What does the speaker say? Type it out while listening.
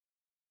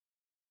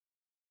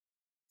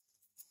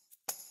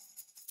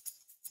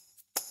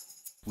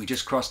We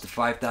just crossed the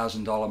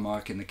 $5,000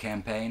 mark in the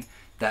campaign.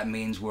 That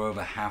means we're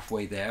over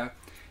halfway there.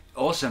 It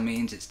also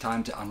means it's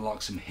time to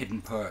unlock some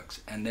hidden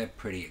perks, and they're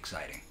pretty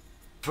exciting.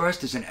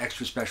 First is an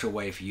extra special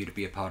way for you to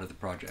be a part of the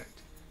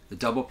project. The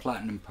double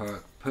platinum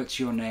perk puts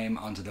your name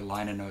onto the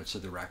liner notes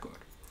of the record.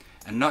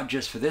 And not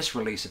just for this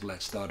release of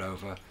Let's Start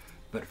Over,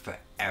 but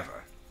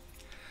forever.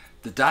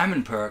 The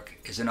diamond perk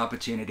is an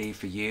opportunity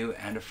for you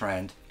and a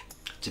friend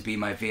to be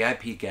my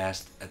VIP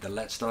guest at the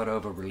Let's Start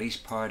Over release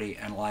party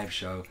and live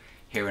show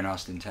here in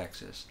Austin,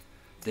 Texas.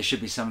 This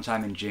should be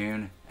sometime in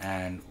June,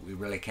 and we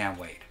really can't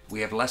wait. We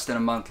have less than a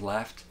month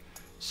left,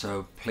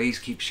 so please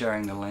keep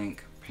sharing the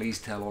link. Please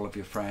tell all of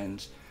your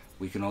friends.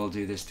 We can all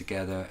do this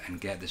together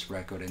and get this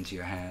record into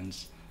your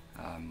hands.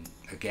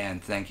 Again,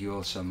 thank you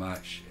all so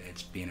much.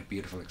 It's been a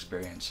beautiful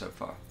experience so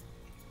far.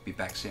 Be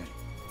back soon.